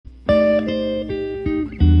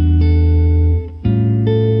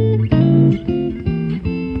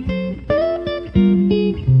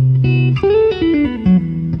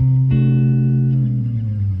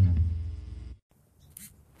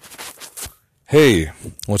Hey,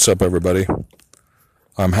 what's up, everybody?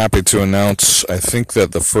 I'm happy to announce I think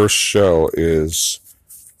that the first show is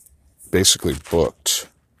basically booked.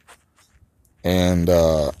 And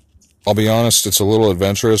I'll be honest, it's a little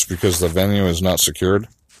adventurous because the venue is not secured,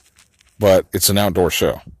 but it's an outdoor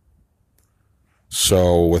show.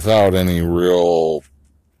 So without any real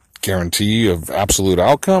guarantee of absolute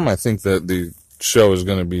outcome, I think that the show is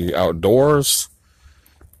going to be outdoors,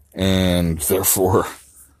 and therefore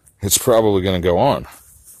it's probably going to go on.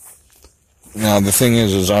 Now, the thing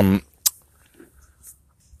is it's a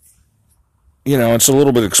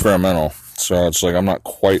little bit experimental. So it's like I'm not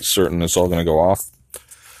quite certain it's all going to go off.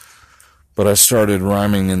 But I started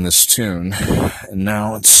rhyming in this tune, and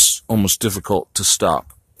now it's almost difficult to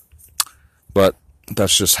stop. But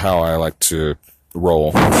that's just how I like to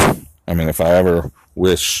roll. I mean, if I ever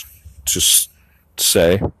wish to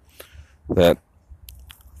say that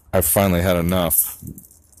I've finally had enough,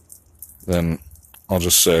 then I'll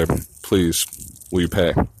just say, please, will you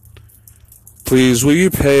pay? Please, will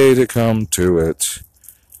you pay to come to it?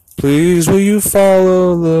 Please, will you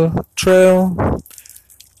follow the trail?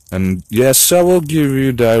 And yes, I will give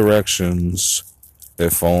you directions,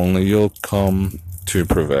 if only you'll come to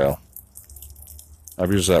prevail.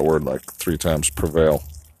 I've used that word like 3 times, prevail.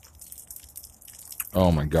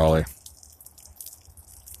 Oh my golly.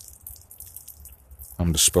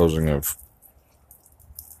 I'm disposing of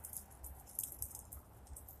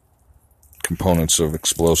components of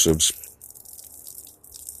explosives.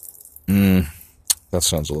 That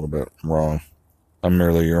sounds a little bit wrong. I'm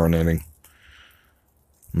merely urinating.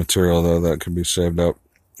 Material, though, that could be saved up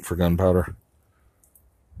for gunpowder.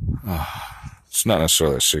 It's not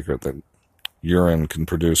necessarily a secret that urine can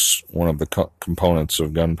produce one of the components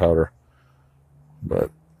of gunpowder,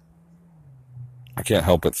 but I can't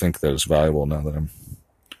help but think that it's valuable now that I'm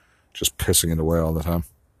just pissing it away all the time.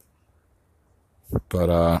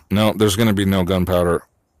 But no, there's going to be no gunpowder,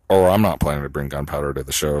 or I'm not planning to bring gunpowder to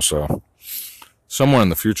the show, so somewhere in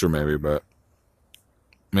the future maybe, but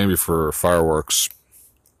maybe for fireworks.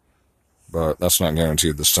 But that's not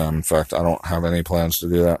guaranteed this time. In fact, I don't have any plans to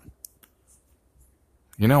do that.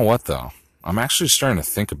 You know what, though? I'm actually starting to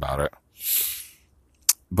think about it.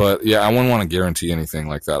 But, yeah, I wouldn't want to guarantee anything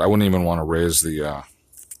like that. I wouldn't even want to raise the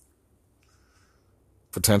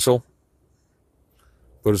potential.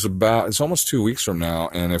 But it's almost 2 weeks from now,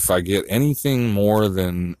 and if I get anything more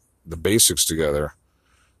than the basics together,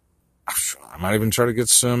 I might even try to get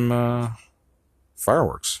some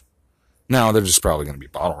fireworks. Now, they're just probably going to be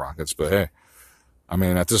bottle rockets, but hey, I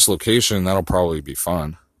mean, at this location, that'll probably be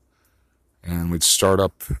fun. And we'd start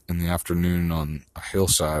up in the afternoon on a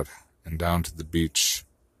hillside and down to the beach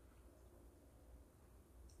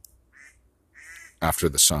after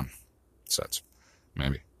the sun sets,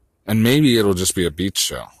 maybe. And maybe it'll just be a beach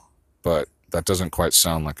show, but that doesn't quite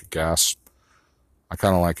sound like a gas. I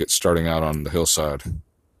kind of like it starting out on the hillside,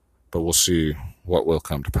 but we'll see what will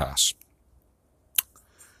come to pass.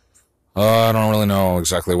 I don't really know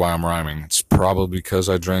exactly why I'm rhyming. It's probably because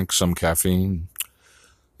I drank some caffeine.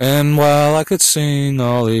 And while I could sing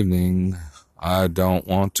all evening, I don't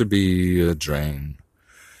want to be a drain.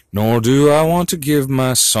 Nor do I want to give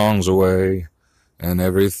my songs away and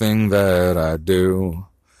everything that I do.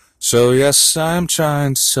 So yes, I am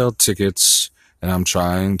trying to sell tickets, and I'm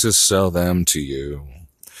trying to sell them to you.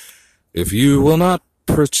 If you will not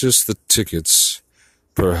purchase the tickets,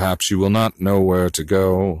 perhaps you will not know where to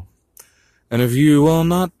go. And if you will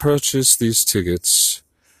not purchase these tickets,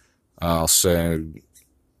 I'll say,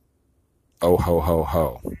 oh, ho, ho,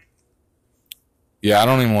 ho. Yeah, I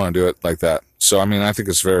don't even want to do it like that. So, I mean, I think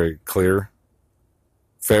it's very clear,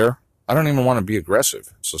 fair. I don't even want to be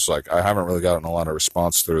aggressive. It's just like I haven't really gotten a lot of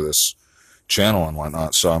response through this channel and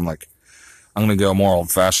whatnot. So I'm like, I'm going to go more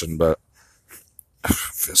old-fashioned, but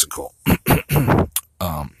physical. Dang,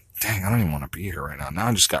 I don't even want to be here right now. Now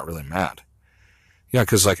I just got really mad. Yeah,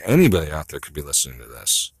 because like anybody out there could be listening to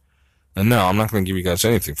this. And no, I'm not going to give you guys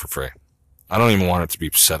anything for free. I don't even want it to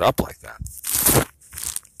be set up like that.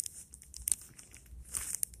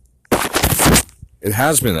 It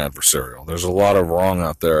has been adversarial. There's a lot of wrong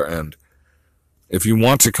out there. And if you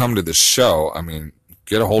want to come to this show, I mean,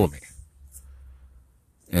 get a hold of me.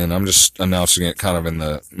 And I'm just announcing it kind of in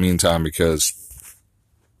the meantime because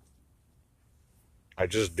I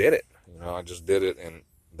just did it. I just did it, and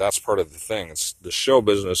that's part of the thing. It's the show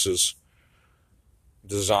business is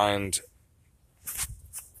designed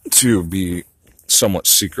to be somewhat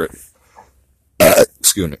secret.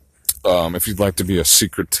 Excuse me. If you'd like to be a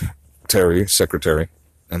secretary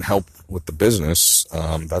and help with the business,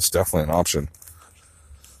 that's definitely an option.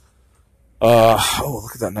 Oh,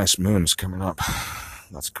 look at that nice moon. It's coming up.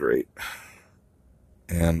 That's great.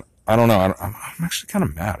 And I don't know. I'm actually kind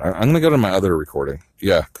of mad. I'm going to go to my other recording.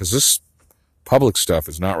 Yeah, because this public stuff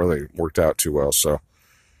has not really worked out too well. So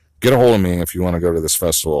get a hold of me if you want to go to this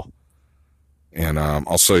festival, and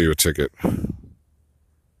I'll sell you a ticket.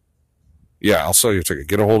 Yeah, I'll sell you a ticket.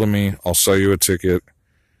 Get a hold of me. I'll sell you a ticket,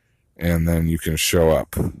 and then you can show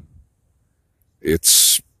up.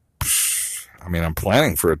 I'm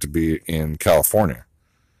planning for it to be in California.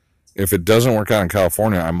 If it doesn't work out in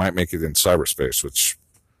California, I might make it in cyberspace, which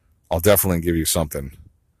I'll definitely give you something.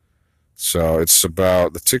 So it's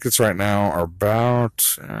about, the tickets right now are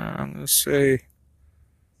about, I'm going to say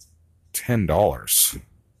 $10.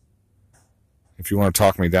 If you want to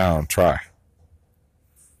talk me down, try.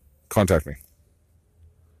 Contact me.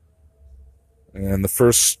 And the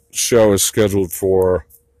first show is scheduled for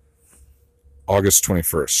August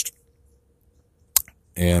 21st.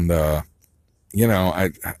 And, I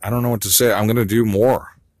don't know what to say. I'm going to do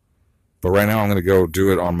more. But right now I'm going to go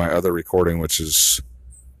do it on my other recording, which is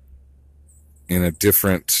in a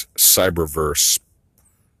different cyberverse.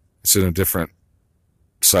 It's in a different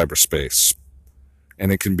cyberspace.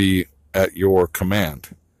 And it can be at your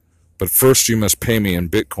command. But first you must pay me in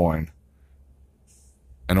Bitcoin,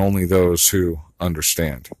 and only those who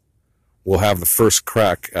understand will have the first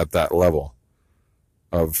crack at that level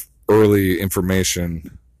of early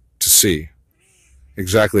information to see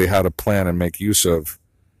exactly how to plan and make use of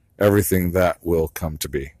everything that will come to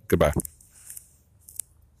be. Goodbye.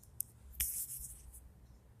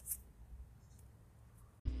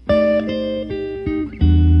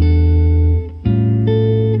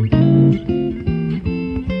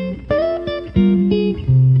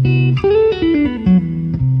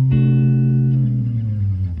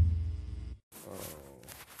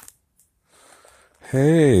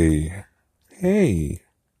 Hey.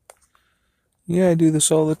 Yeah, I do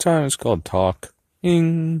this all the time. It's called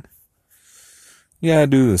talking. Yeah, I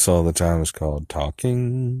do this all the time. It's called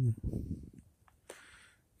talking.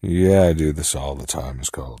 Yeah, I do this all the time.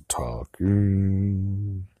 It's called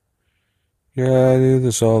talking. Yeah, I do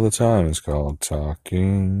this all the time. It's called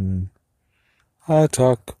talking. I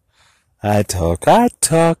talk. I do talk.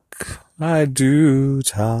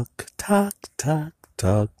 Talk.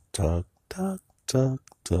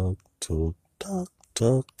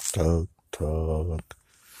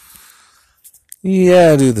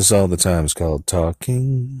 Yeah, I do this all the time. It's called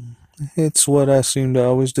talking. It's what I seem to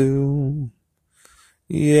always do.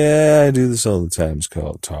 Yeah, I do this all the time. It's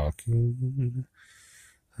called talking.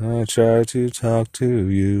 I try to talk to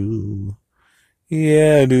you.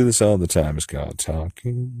 Yeah, I do this all the time. It's called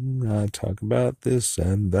talking. I talk about this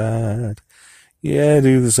and that. Yeah, I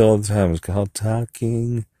do this all the time. It's called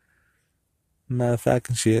talking.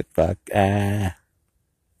 Motherfucking shit, fuck,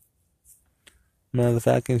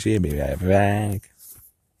 Motherfucking shit, be right back.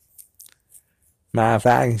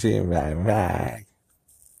 Motherfucking shit, right back.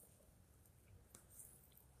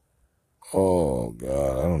 Oh,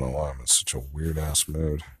 God, I don't know why I'm in such a weird-ass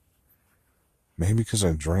mood. Maybe because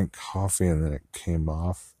I drank coffee and then it came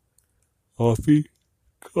off. Coffee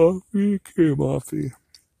came offy.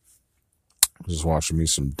 I was watching me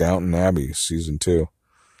some Downton Abbey, season 2.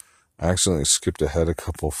 I accidentally skipped ahead a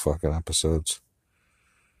couple fucking episodes.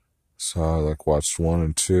 So I watched 1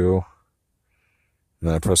 and 2. And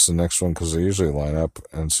then I pressed the next one because they usually line up.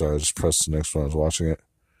 And so I just pressed the next one. I was watching it.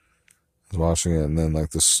 And then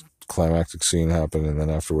this climactic scene happened. And then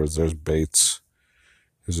afterwards there's Bates.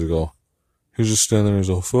 He's just standing there. He's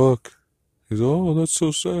all, fuck. He's all, oh, that's so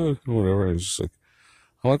sad. Whatever. He's just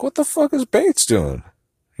I'm like, what the fuck is Bates doing?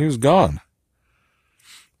 He was gone.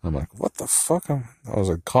 I'm like, what the fuck? I was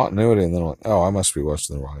continuity, and then I'm like, oh, I must be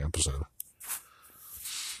watching the wrong episode.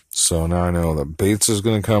 So now I know that Bates is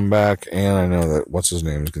going to come back, and I know that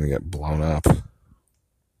what's-his-name is going to get blown up.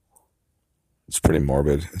 It's pretty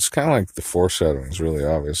morbid. It's kind of like the foreshadowing is really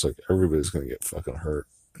obvious. Everybody's going to get fucking hurt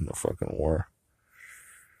in the fucking war.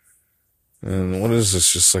 And what is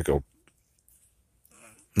this? Just a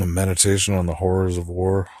meditation on the horrors of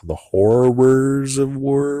war? The horrors of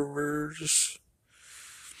war.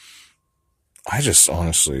 I just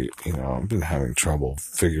honestly, I've been having trouble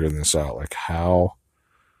figuring this out. How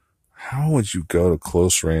would you go to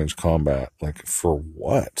close range combat? For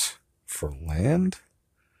what? For land?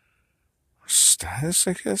 Status,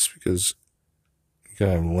 I guess, because you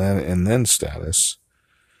gotta have land and then status.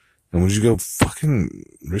 And would you go fucking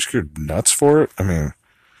risk your nuts for it? I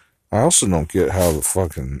also don't get how the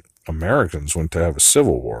fucking Americans went to have a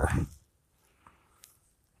civil war.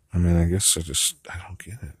 I guess I don't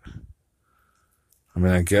get it.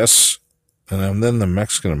 I guess, and then the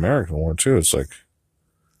Mexican-American War, too. It's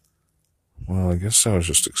well, I guess that was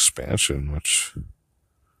just expansion, which,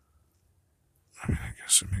 I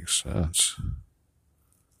guess it makes sense.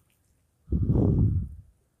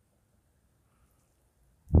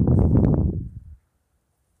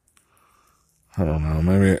 I don't know.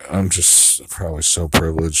 Maybe I'm just probably so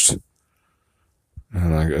privileged,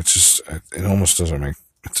 and like it almost it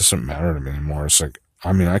doesn't matter to me anymore. It's like,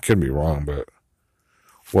 I mean, I could be wrong, but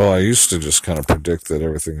well, I used to just kind of predict that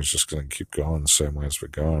everything is just going to keep going the same way it's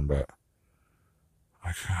been going, but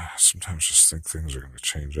I sometimes just think things are going to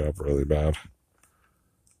change up really bad.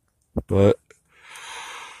 But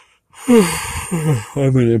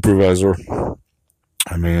I'm an improviser.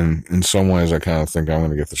 I mean, in some ways, I kind of think I'm going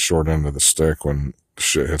to get the short end of the stick when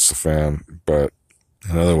shit hits the fan. But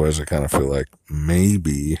in other ways, I kind of feel like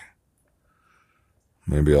maybe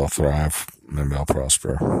I'll thrive. Maybe I'll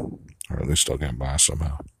prosper. Or at least I'll get by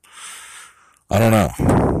somehow. I don't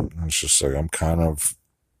know. It's just like I'm kind of...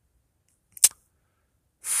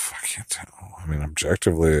 I can't tell. I mean,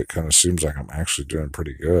 objectively, it kind of seems like I'm actually doing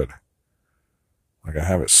pretty good. Like, I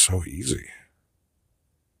have it so easy.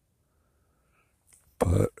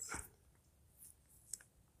 But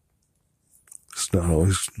it's not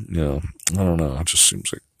always, I don't know. It just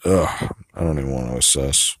seems like, I don't even want to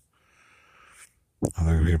assess. I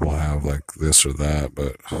think people have like this or that,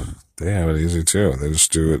 but they have it easy too. They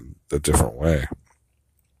just do it a different way.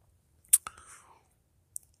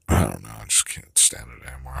 I don't know. I just can't stand it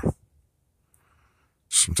anymore.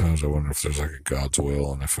 Sometimes I wonder if there's like a God's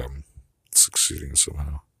will and if I'm succeeding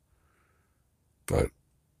somehow. But,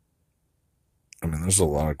 I mean, there's a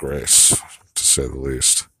lot of grace, to say the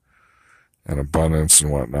least, and abundance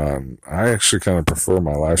and whatnot. And I actually kind of prefer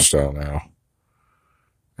my lifestyle now,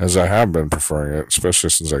 as I have been preferring it, especially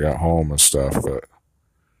since I got home and stuff. But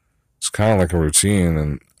it's kind of like a routine,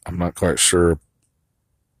 and I'm not quite sure,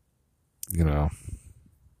 I'm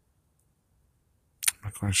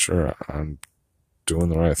not quite sure I'm doing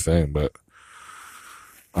the right thing, but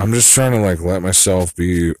I'm just trying to like let myself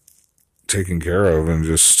be taken care of and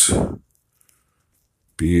just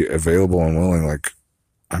be available and willing. Like,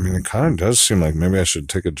 I mean, it kind of does seem like maybe I should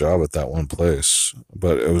take a job at that one place,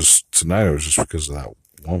 but tonight it was just because of that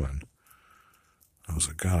woman. I was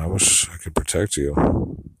like, God, I wish I could protect you.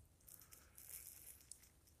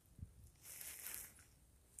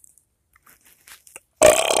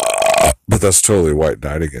 But that's totally white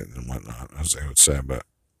knight again and whatnot, as they would say. But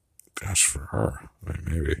gosh, for her, I mean,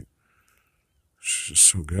 maybe she's just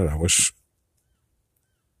so good. I wish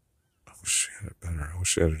she had it better. I wish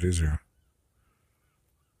she had it easier.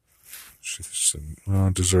 She said,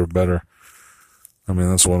 well, deserve better. I mean,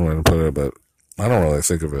 that's one way to put it, but I don't really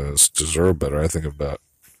think of it as deserve better. I think about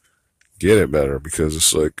get it better, because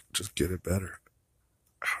it's like, just get it better.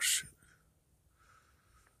 Oh, shit.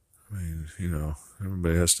 I mean,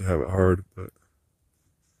 everybody has to have it hard, but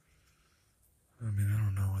I mean, I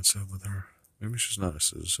don't know what's up with her. Maybe she's not a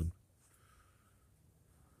citizen.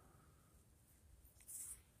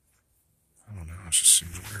 I don't know, it just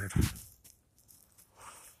seems weird.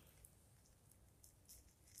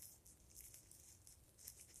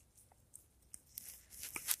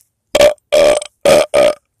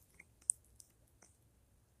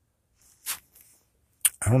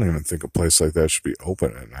 I don't even think a place like that should be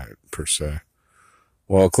open at night, per se.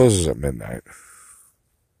 Well, it closes at midnight.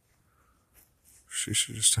 She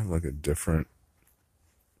should just have like a different...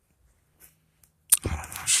 I don't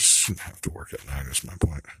know, she shouldn't have to work at night, is my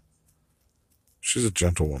point. She's a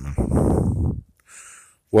gentlewoman.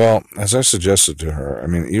 Well, as I suggested to her, I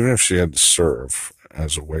mean, even if she had to serve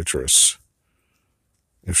as a waitress,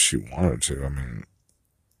 if she wanted to, I mean,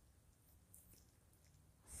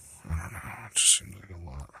 I don't know, it just seems like a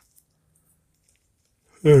lot.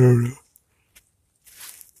 I don't know.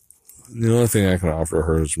 The only thing I can offer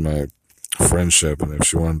her is my friendship, and if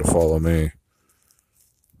she wanted to follow me,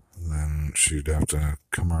 then she'd have to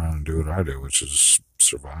come around and do what I do, which is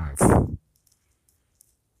survive. And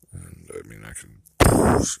I mean, I can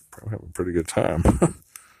probably have a pretty good time.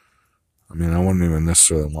 I mean, I wouldn't even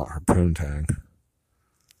necessarily want her poontang,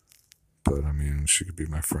 but I mean, she could be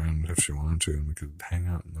my friend if she wanted to, and we could hang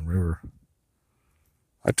out in the river.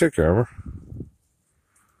 I'd take care of her.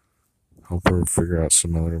 Help her figure out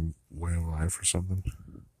some other way of life or something.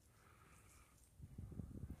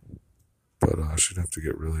 But she'd have to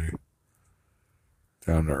get really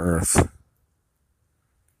down to earth.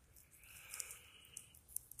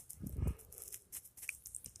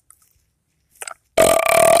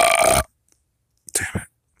 Damn it.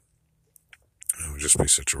 It would just be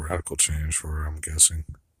such a radical change for her, I'm guessing.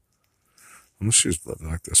 Unless she's lived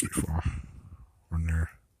like this before. Or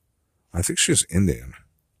near. I think she's Indian.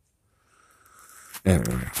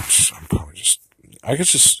 Anyway, I'm probably just I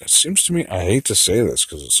guess it seems to me, I hate to say this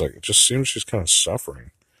because it's like, it just seems she's kind of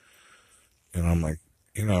suffering. And I'm like,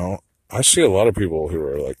 you know, I see a lot of people who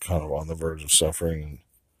are like kind of on the verge of suffering, and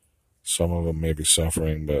some of them may be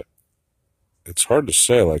suffering, but it's hard to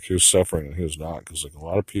say like who's suffering and who's not, because like a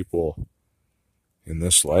lot of people in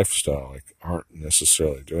this lifestyle like aren't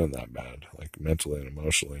necessarily doing that bad, like mentally and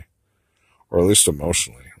emotionally, or at least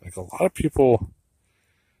emotionally. Like a lot of people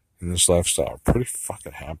in this lifestyle are pretty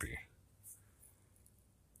fucking happy.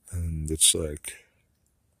 And it's like,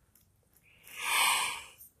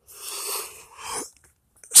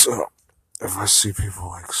 so if I see people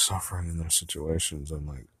like suffering in their situations, I'm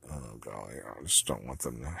like, oh golly, I just don't want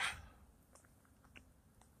them to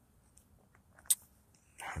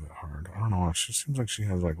have it hard. I don't know. She seems like she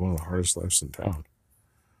has like one of the hardest lives in town.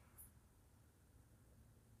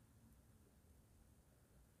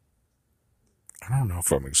 I don't know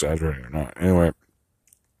if I'm exaggerating or not. Anyway,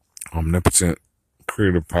 omnipotent,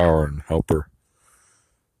 creative power and helper.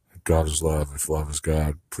 God is love. If love is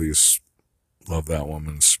God, please love that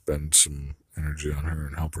woman. Spend some energy on her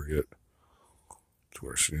and help her get to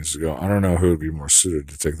where she needs to go. I don't know who would be more suited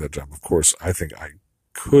to take that job. Of course, I think I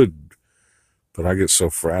could, but I get so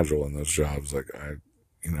fragile in those jobs. Like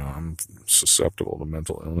I'm susceptible to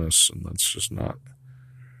mental illness, and that's just not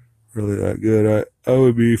really that good. I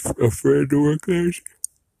would be afraid to work there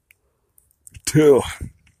too.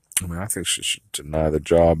 I mean, I think she should deny the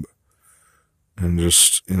job and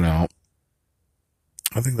just, I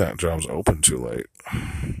think that job's open too late.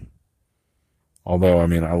 Although, I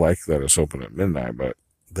mean, I like that it's open at midnight, but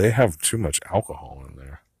they have too much alcohol in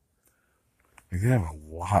there. Like, they have a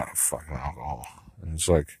lot of fucking alcohol. And it's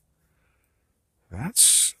like,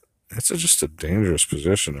 it's just a dangerous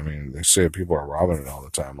position. I mean, they say people are robbing it all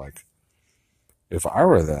the time. Like, if I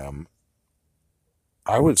were them,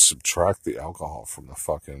 I would subtract the alcohol from the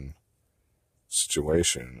fucking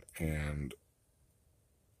situation, and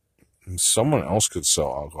someone else could sell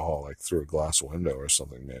alcohol like through a glass window or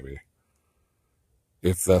something, maybe,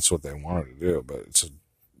 if that's what they wanted to do. But it's a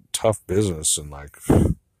tough business, and like,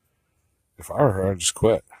 if I were her, I'd just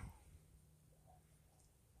quit.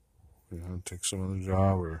 Take some other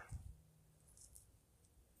job or.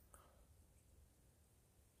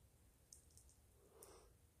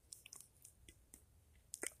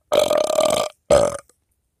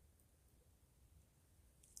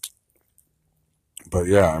 But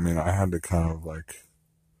yeah, I mean, I had to kind of like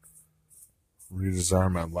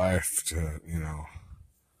redesign my life to,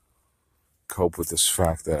 cope with this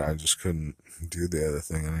fact that I just couldn't do the other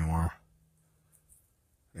thing anymore.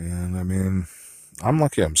 And I mean, I'm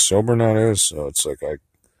lucky I'm sober nowadays, so it's like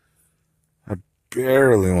I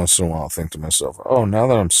barely once in a while think to myself, oh, now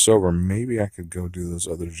that I'm sober, maybe I could go do those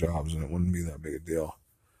other jobs and it wouldn't be that big a deal.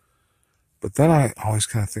 But then I always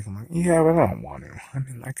kind of think, I'm like, yeah, but I don't want to. I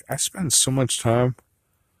mean, like, I spend so much time,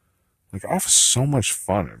 like, I have so much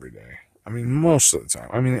fun every day. I mean, most of the time.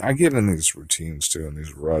 I mean, I get in these routines too, in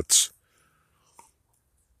these ruts.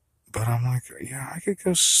 But I'm like, yeah, I could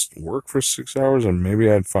go work for 6 hours and maybe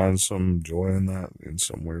I'd find some joy in that in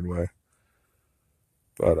some weird way.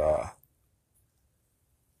 But,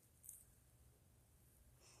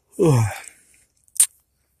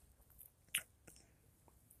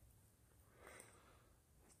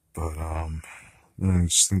 but, I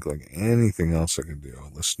just think like anything else I could do.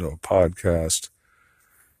 Listen to a podcast,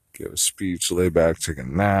 give a speech, lay back, take a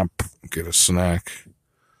nap, get a snack,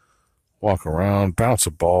 walk around, bounce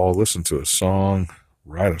a ball, listen to a song,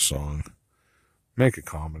 write a song, make a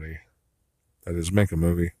comedy. That is, make a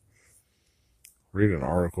movie, read an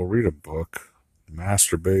article, read a book,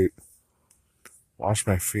 masturbate, wash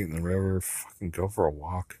my feet in the river, fucking go for a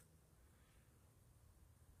walk,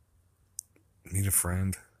 meet a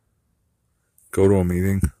friend, go to a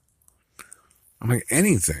meeting. I'm like,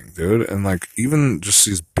 anything, dude. And like, even just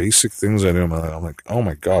these basic things I do in my life, I'm like, oh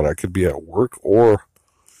my God, I could be at work or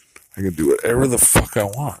I could do whatever the fuck I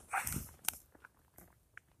want.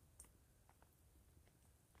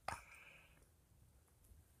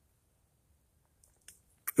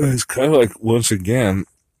 And it's kind of like, once again,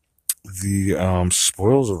 the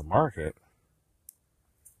spoils of the market.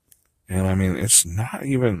 And I mean, it's not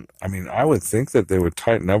even, I mean, I would think that they would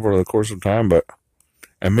tighten up over the course of time,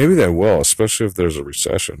 and maybe they will, especially if there's a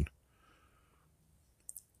recession,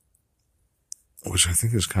 which I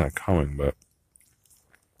think is kind of coming, but,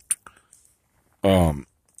 um,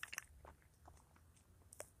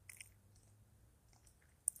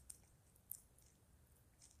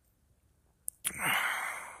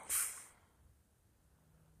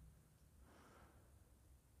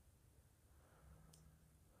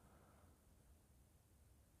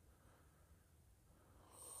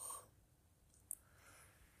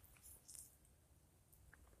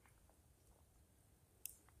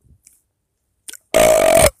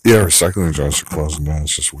 Yeah, recycling jobs are closing down.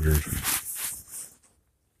 It's just weird.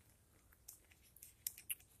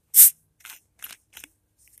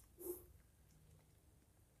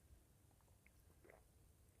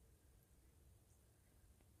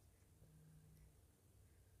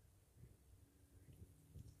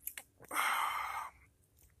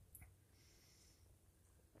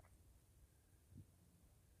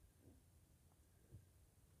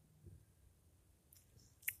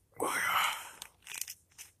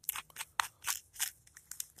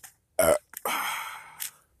 Uh,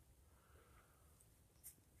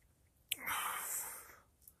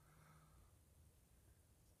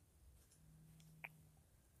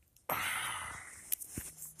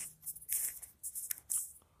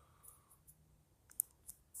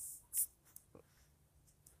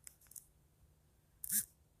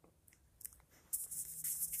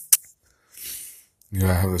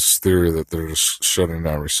 yeah, I have this theory that they're just shutting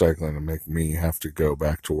down recycling to make me have to go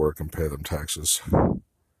back to work and pay them taxes,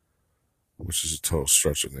 which is a total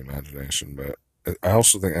stretch of the imagination. But I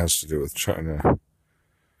also think it has to do with China,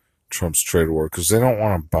 Trump's trade war, because they don't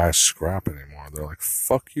want to buy scrap anymore. They're like,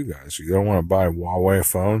 fuck you guys. You don't want to buy Huawei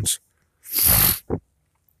phones?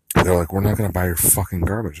 They're like, we're not going to buy your fucking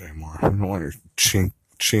garbage anymore. We don't want your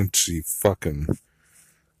chintzy fucking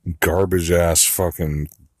garbage ass fucking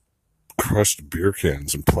crushed beer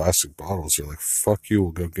cans and plastic bottles. They're like, fuck you,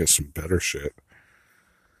 we'll go get some better shit.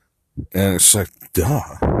 And it's like,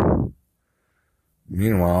 duh.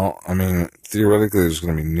 Meanwhile, I mean, theoretically there's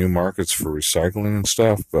going to be new markets for recycling and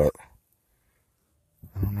stuff, but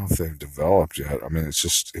I don't know if they've developed yet. I mean,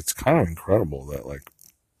 it's kind of incredible that, like,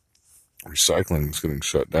 recycling is getting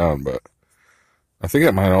shut down, but I think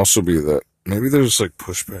it might also be that maybe there's, like,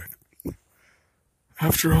 pushback.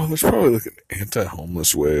 After all, there's probably, like, an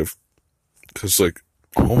anti-homeless wave, because, like,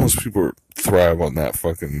 homeless people thrive on that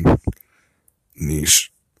fucking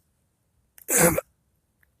niche. And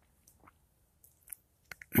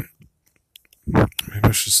maybe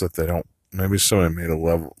it's just that they don't. Maybe somebody made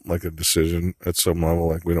a decision at some level,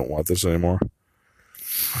 like, we don't want this anymore.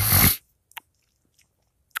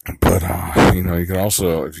 But, you can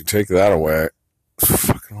also, if you take that away,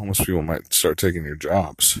 fucking homeless people might start taking your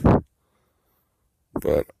jobs.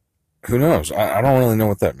 But who knows? I don't really know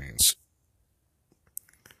what that means.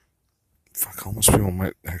 Fuck, homeless people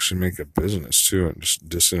might actually make a business too and just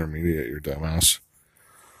disintermediate your dumbass.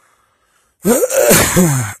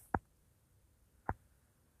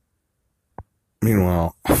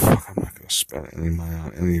 Meanwhile, fuck, I'm not going to spend any money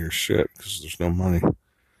on any of your shit because there's no money.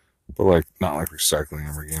 But, like, not like recycling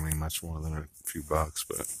ever gave me much more than a few bucks,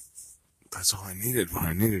 but that's all I needed when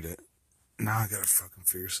I needed it. Now I gotta fucking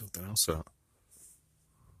figure something else out.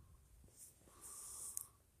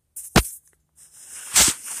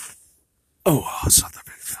 Oh, well, it's not that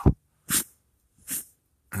big a deal.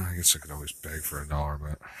 I guess I could always beg for $1,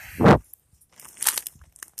 but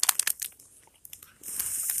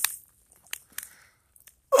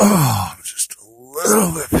oh, I'm just a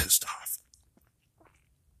little bit pissed off.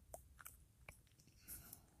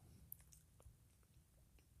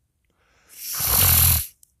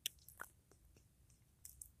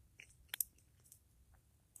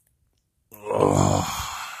 Oh.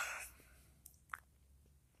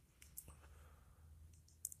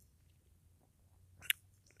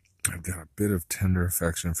 I've got a bit of tender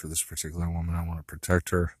affection for this particular woman. I want to protect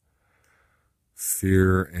her.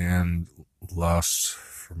 Fear and lust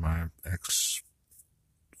for my ex-fling.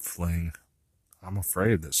 I'm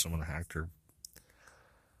afraid that someone hacked her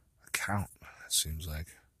account, it seems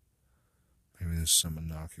like. Maybe there's some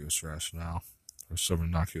innocuous rationale. Or some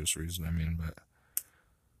innocuous reason, I mean, but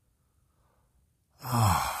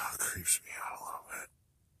it creeps me out a little bit.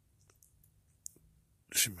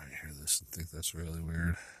 She might hear this and think that's really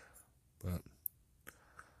weird. But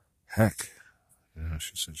heck,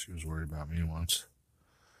 she said she was worried about me once.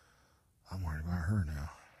 I'm worried about her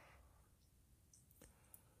now.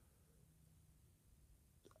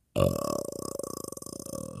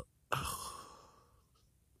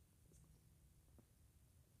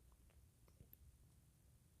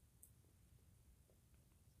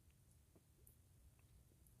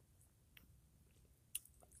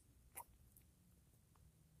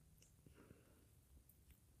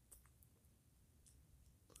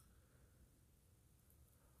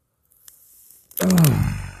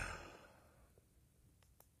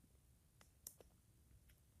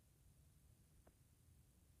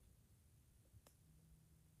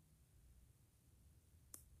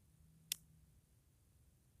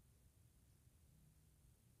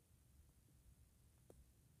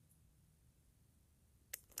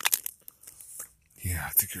 Yeah,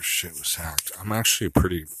 I think your shit was hacked. I'm actually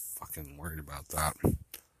pretty fucking worried about that.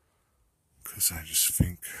 Because I just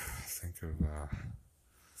think of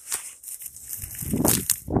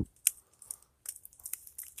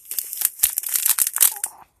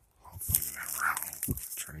hopefully that rattle.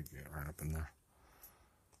 Try to get right up in there.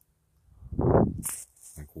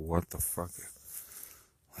 Like, what the fuck?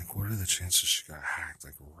 Like, what are the chances she got hacked?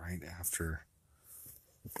 Like, right after.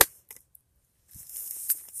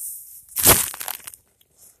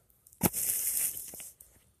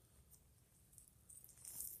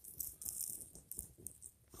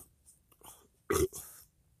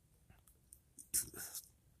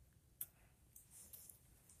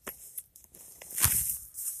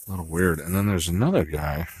 A little weird. And then there's another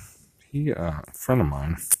guy. He, a friend of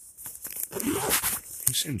mine.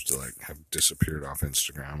 He seems to like have disappeared off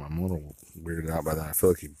Instagram. I'm a little weirded out by that. I feel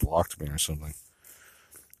like he blocked me or something.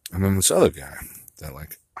 And then this other guy that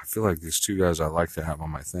like I feel like these two guys I like to have on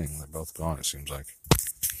my thing. They're both gone. It seems like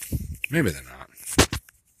maybe they're not.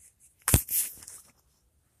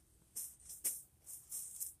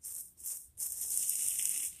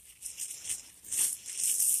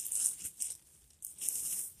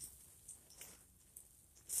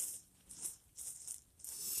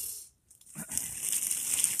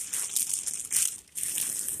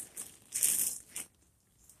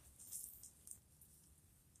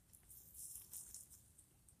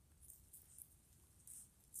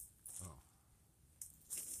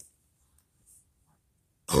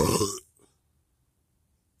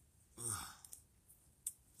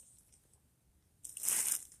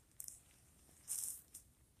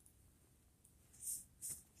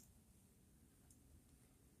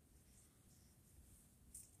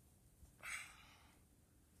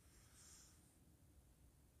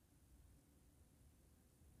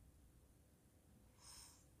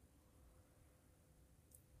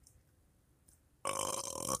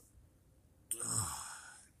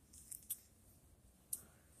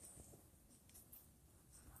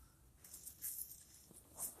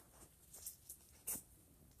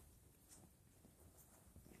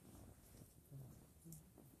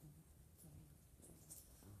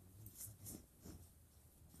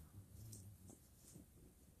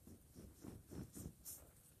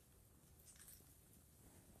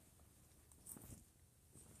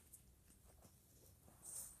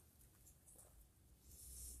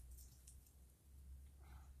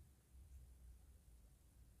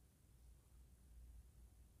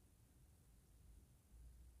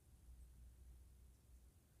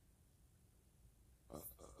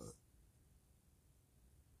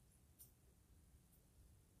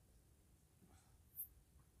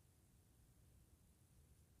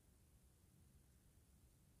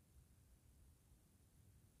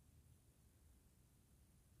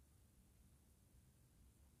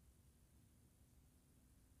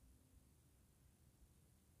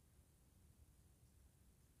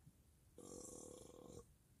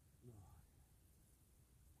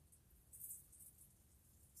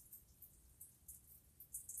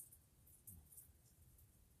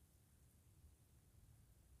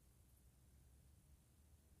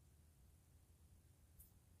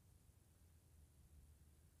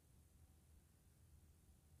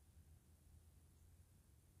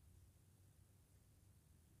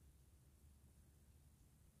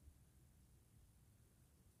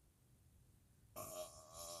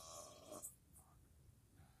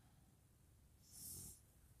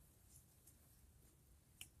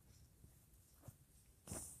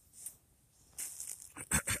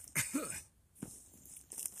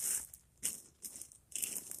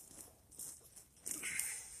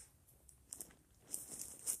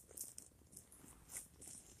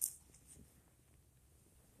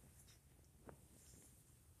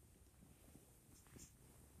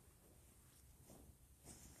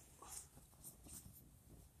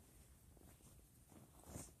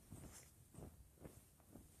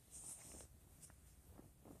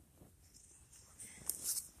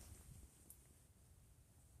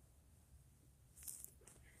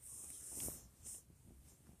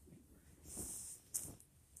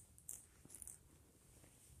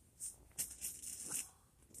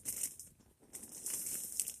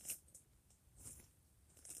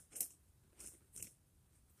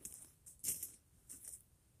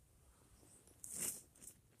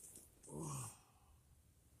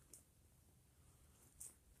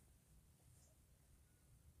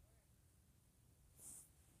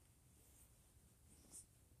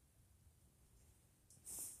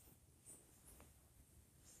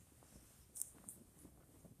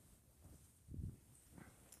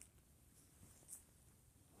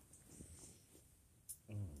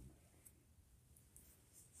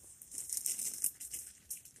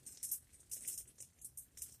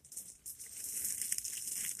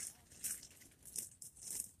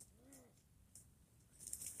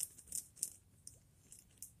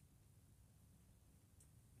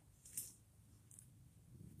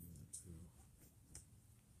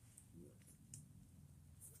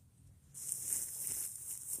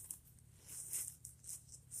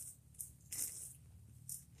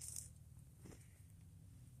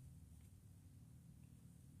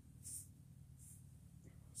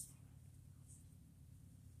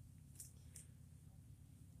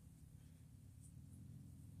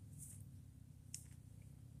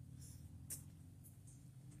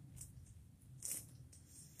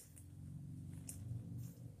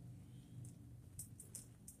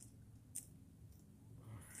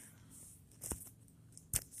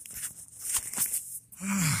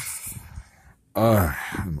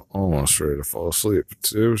 I'm almost ready to fall asleep.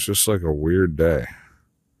 It was just like a weird day.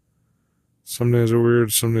 Some days are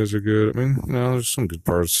weird, some days are good. I mean, there's some good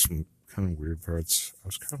parts, some kind of weird parts. I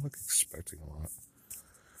was kind of like expecting a lot.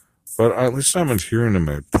 But at least I'm adhering to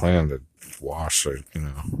my plan to wash, it's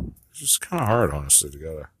just kind of hard, honestly, to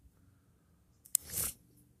go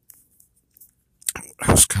it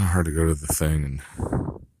was kind of hard to go to the thing.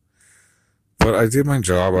 But I did my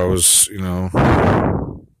job. I was,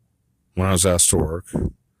 when I was asked to work.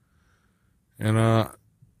 And,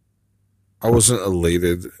 I wasn't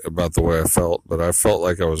elated about the way I felt, but I felt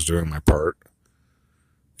like I was doing my part.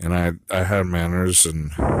 And I had manners,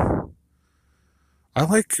 and I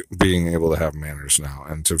like being able to have manners now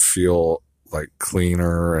and to feel like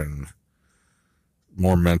cleaner and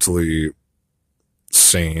more mentally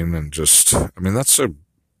sane, and just, that's a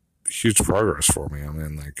huge progress for me.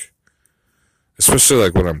 Like, especially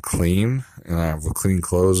like when I'm clean and I have clean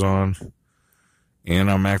clothes on and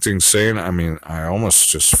I'm acting sane. I almost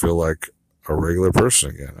just feel like a regular person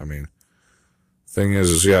again. Thing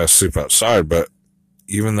is yeah, I sleep outside, but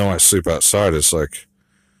even though I sleep outside, it's like,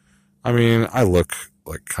 I look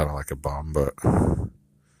like kind of like a bum, but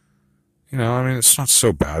it's not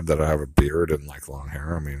so bad that I have a beard and like long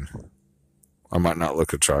hair. I might not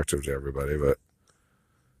look attractive to everybody, but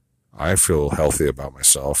I feel healthy about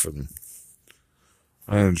myself, and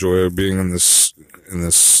I enjoy being in this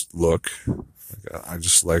look. I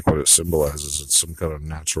just like what it symbolizes. It's some kind of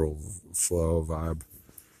natural flow vibe.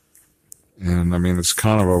 And it's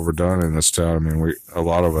kind of overdone in this town. A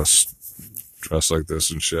lot of us dress like this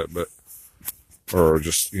and shit, or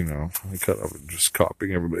just, kind of just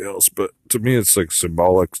copying everybody else. But to me, it's like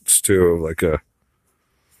symbolic too, of like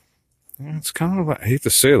it's kind of, I hate to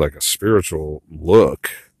say, like a spiritual look,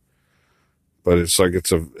 but it's like,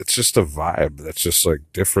 it's just a vibe that's just like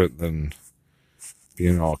different than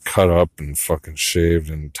being all cut up and fucking shaved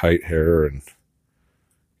and tight hair and,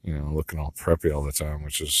 looking all preppy all the time, or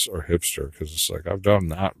hipster, because it's like, I've done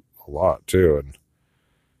that a lot too. And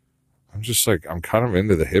I'm just like, I'm kind of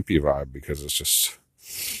into the hippie vibe because it's just,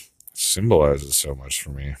 it symbolizes so much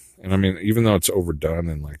for me. And even though it's overdone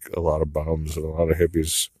and like a lot of bums and a lot of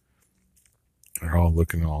hippies are all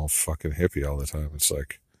looking all fucking hippie all the time, it's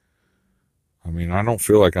like, I don't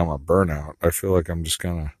feel like I'm a burnout. I feel like I'm just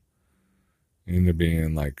kind of into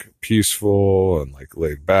being like peaceful and like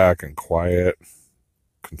laid back and quiet,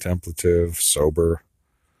 contemplative, sober,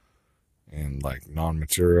 and like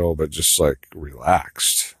non-material, but just like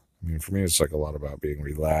relaxed. For me, it's like a lot about being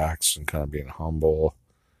relaxed and kind of being humble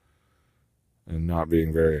and not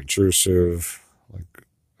being very intrusive, like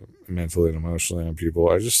mentally and emotionally on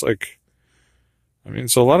people. I just like,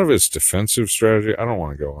 so a lot of it's defensive strategy. I don't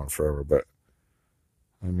want to go on forever, but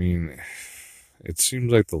it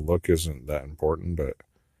seems like the look isn't that important, but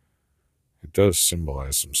it does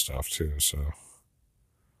symbolize some stuff too. So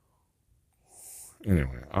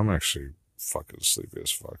anyway, I'm actually fucking sleepy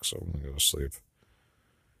as fuck, so I'm gonna go to sleep.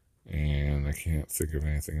 And I can't think of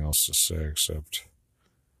anything else to say except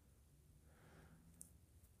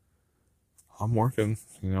I'm working,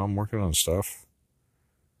 I'm working on stuff.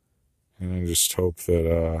 And I just hope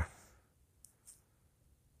that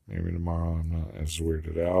maybe tomorrow I'm not as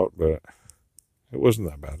weirded out, but it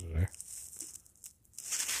wasn't that bad today.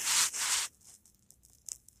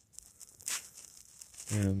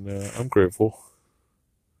 And I'm grateful.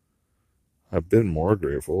 I've been more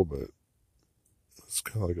grateful, but it's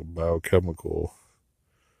kind of like a biochemical.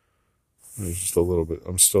 There's just a little bit,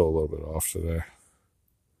 I'm still a little bit off today.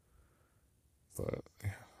 But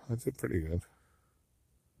yeah, I did pretty good.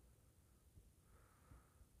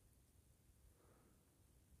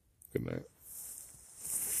 Good night.